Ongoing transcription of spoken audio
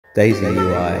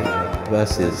daisyUI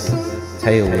versus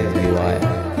Tailwind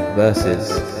UI versus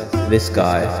this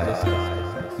guy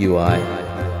UI.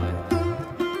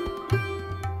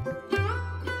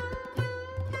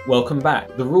 Welcome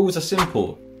back. The rules are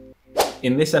simple.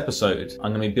 In this episode,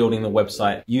 I'm going to be building the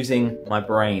website using my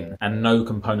brain and no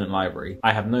component library.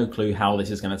 I have no clue how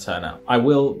this is going to turn out. I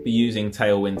will be using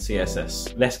Tailwind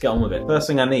CSS. Let's get on with it. First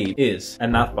thing I need is a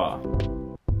navbar.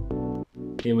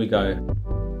 Here we go.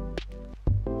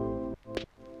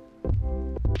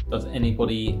 Does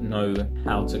anybody know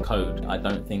how to code? I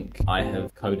don't think I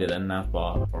have coded a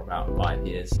navbar for about 5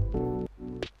 years.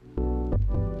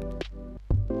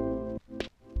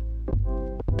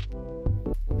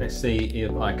 Let's see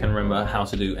if I can remember how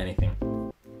to do anything. You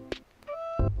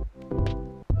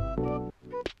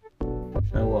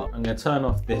know what? I'm going to turn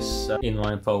off this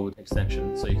inline fold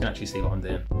extension so you can actually see what I'm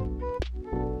doing.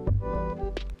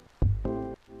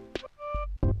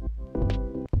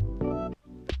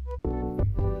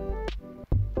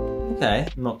 Okay,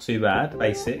 not too bad.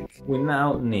 Basic. We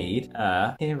now need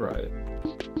a hero.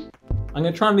 I'm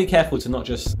going to try and be careful to not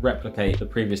just replicate the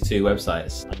previous two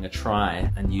websites. I'm going to try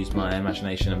and use my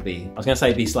imagination and be, I was going to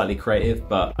say be slightly creative,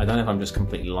 but I don't know if I'm just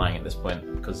completely lying at this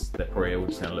point because they're probably all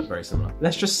just going to look very similar.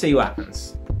 Let's just see what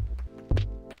happens.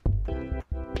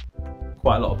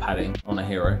 Quite a lot of padding on a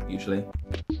hero, usually.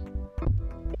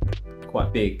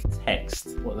 Quite big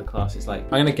text, what the class is like.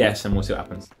 I'm going to guess and we'll see what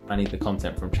happens. I need the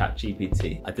content from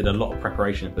ChatGPT. I did a lot of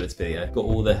preparation for this video. Got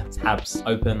all the tabs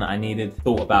open that I needed,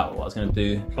 thought about what I was going to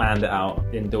do, planned it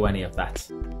out, didn't do any of that.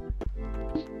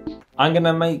 I'm going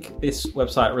to make this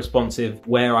website responsive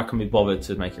where I can be bothered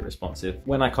to make it responsive.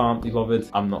 When I can't be bothered,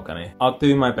 I'm not going to. I'll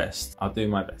do my best. I'll do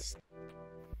my best.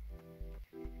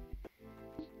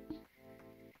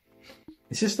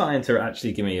 This is starting to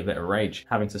actually give me a bit of rage,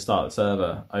 having to start the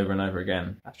server over and over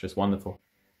again. That's just wonderful.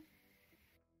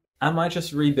 Am I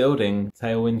just rebuilding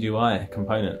Tailwind UI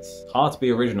components? Hard to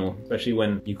be original, especially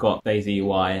when you've got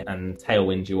daisyUI and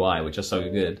Tailwind UI, which are so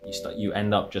good. You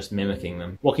end up just mimicking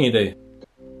them. What can you do?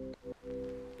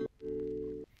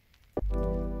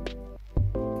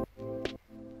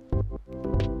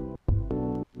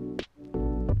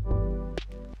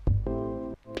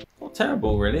 Not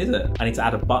terrible, really, is it? I need to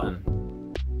add a button.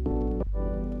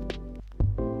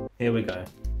 Here we go.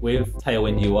 With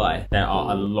Tailwind UI, there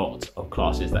are a lot of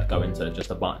classes that go into just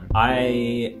a button.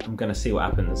 I am going to see what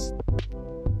happens.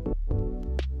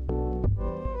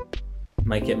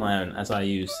 Make it my own as I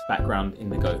use background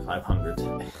Indigo 500.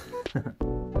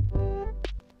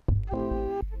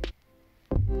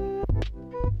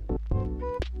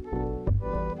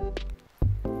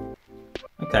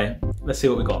 Okay, let's see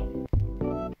what we got.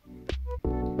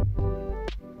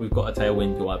 We've got a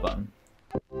Tailwind UI button.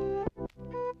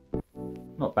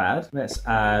 Not bad. Let's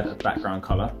add a background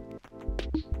color.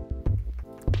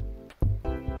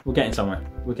 We're getting somewhere.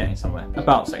 We're getting somewhere.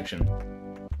 About section.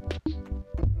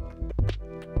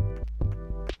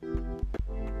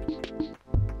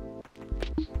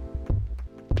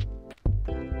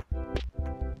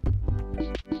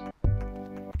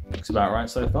 Looks about right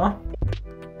so far.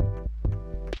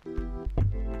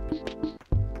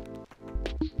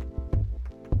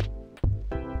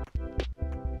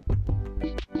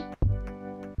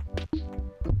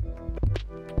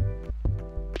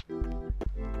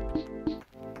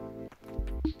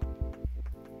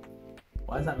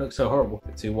 Why does that look so horrible?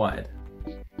 It's too wide.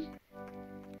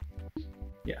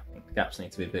 Yeah, I think the gaps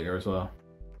need to be bigger as well.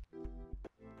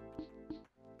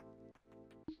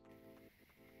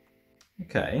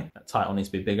 Okay, that title needs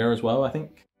to be bigger as well, I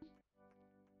think.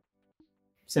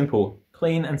 Simple,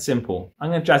 clean and simple. I'm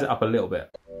going to jazz it up a little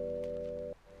bit.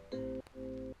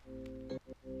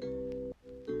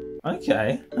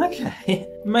 Okay.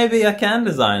 Maybe I can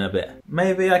design a bit.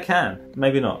 Maybe I can.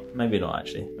 Maybe not. Maybe not,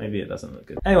 actually. Maybe it doesn't look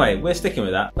good. Anyway, we're sticking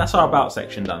with that. That's our about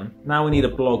section done. Now we need a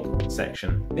blog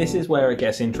section. This is where it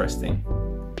gets interesting.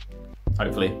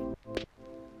 Hopefully.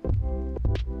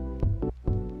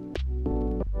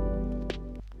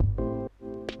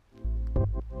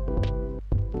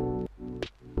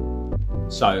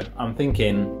 So I'm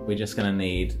thinking we're just gonna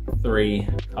need 3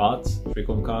 cards, 3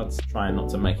 column cards, trying not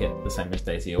to make it the same as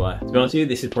daisyUI. To be honest with you,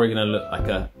 this is probably gonna look like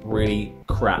a really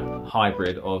crap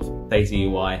hybrid of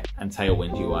daisyUI and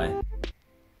Tailwind UI.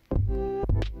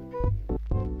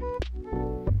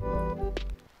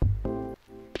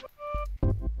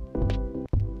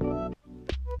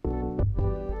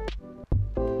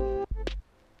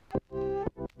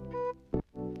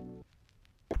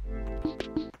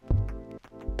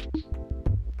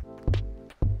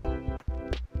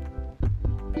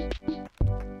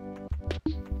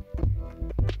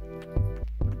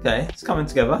 Okay, it's coming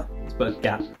together. It's put a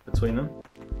gap between them.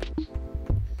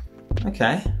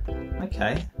 Okay,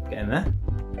 okay, getting there.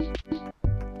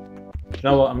 You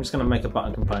know what, I'm just going to make a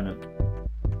button component.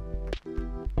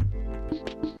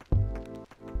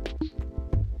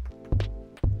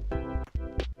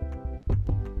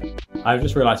 I've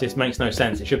just realised this makes no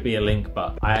sense. It should be a link,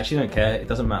 but I actually don't care. It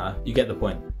doesn't matter. You get the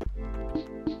point.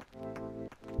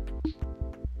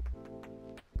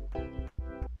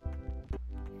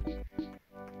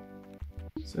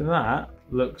 So that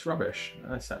looks rubbish.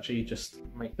 Let's actually just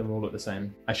make them all look the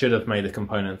same. I should have made a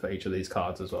component for each of these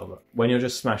cards as well, but when you're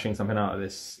just smashing something out of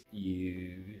this,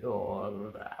 your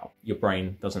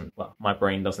brain doesn't, well, my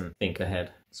brain doesn't think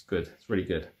ahead. It's good, it's really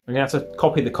good. I'm gonna have to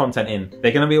copy the content in.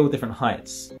 They're gonna be all different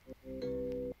heights.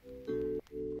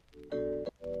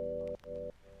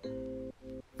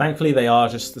 Thankfully, they are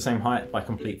just the same height by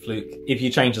complete fluke. If you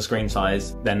change the screen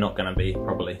size, they're not gonna be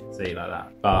probably, see, like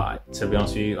that. But to be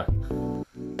honest with you, like,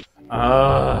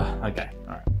 okay,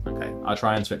 all right, okay. I'll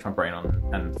try and switch my brain on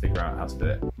and figure out how to do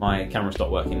it. My camera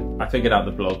stopped working. I figured out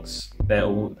the blogs. They're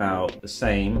all about the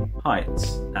same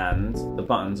heights and the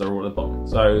buttons are all at the bottom.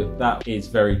 So that is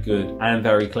very good and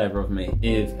very clever of me.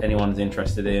 If anyone's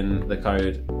interested in the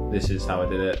code, this is how I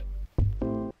did it.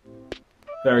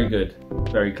 Very good,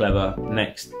 very clever.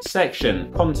 Next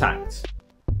section, contact.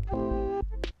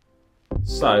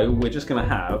 So we're just gonna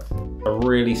have a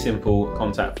really simple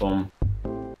contact form.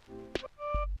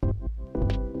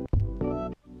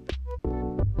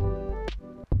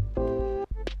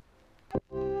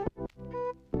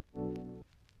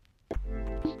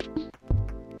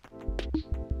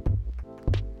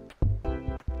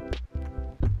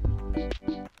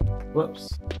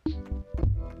 Whoops.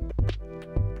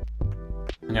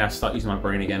 I'm gonna have to start using my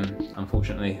brain again,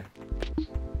 unfortunately.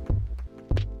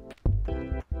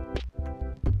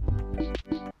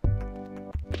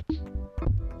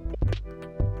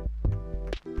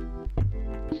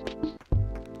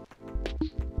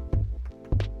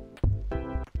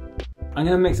 I'm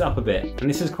gonna mix it up a bit, and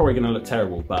this is probably gonna look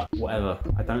terrible, but whatever,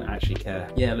 I don't actually care.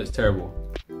 Yeah, it looks terrible.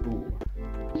 Ooh.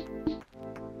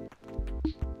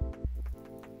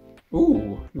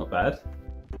 Ooh, not bad.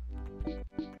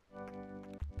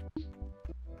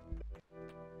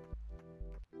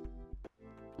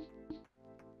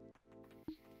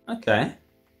 Okay,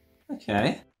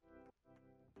 okay.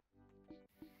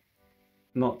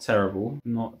 Not terrible,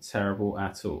 not terrible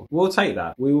at all. We'll take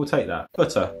that, we will take that.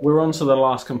 Footer, we're on to the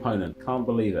last component, can't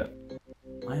believe it.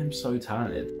 I am so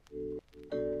talented.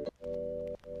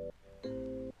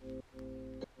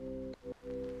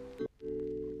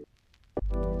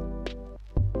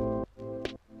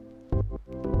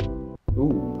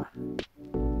 Ooh.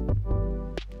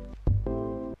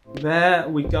 There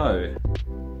we go.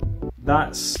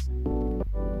 That's,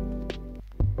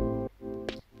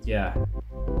 yeah.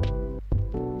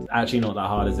 It's actually not that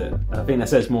hard, is it? I think that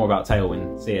says more about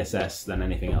Tailwind CSS than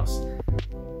anything else.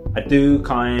 I do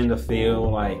kind of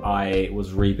feel like I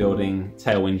was rebuilding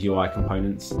Tailwind UI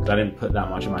components because I didn't put that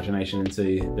much imagination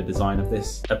into the design of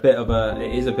this. It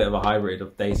is a bit of a hybrid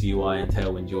of daisyUI and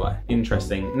Tailwind UI.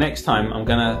 Interesting. Next time I'm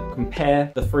gonna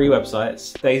compare the three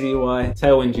websites, daisyUI,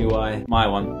 Tailwind UI, my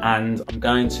one, and I'm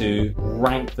going to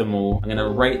rank them all. I'm gonna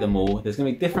rate them all. There's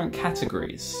gonna be different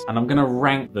categories and I'm gonna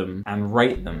rank them and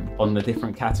rate them on the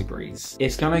different categories.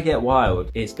 It's gonna get wild.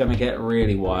 It's gonna get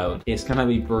really wild. It's gonna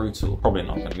be brutal. Probably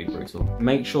not gonna be brutal.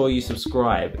 Make sure you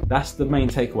subscribe. That's the main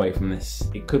takeaway from this.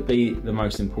 It could be the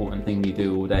most important thing you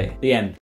do all day. The end.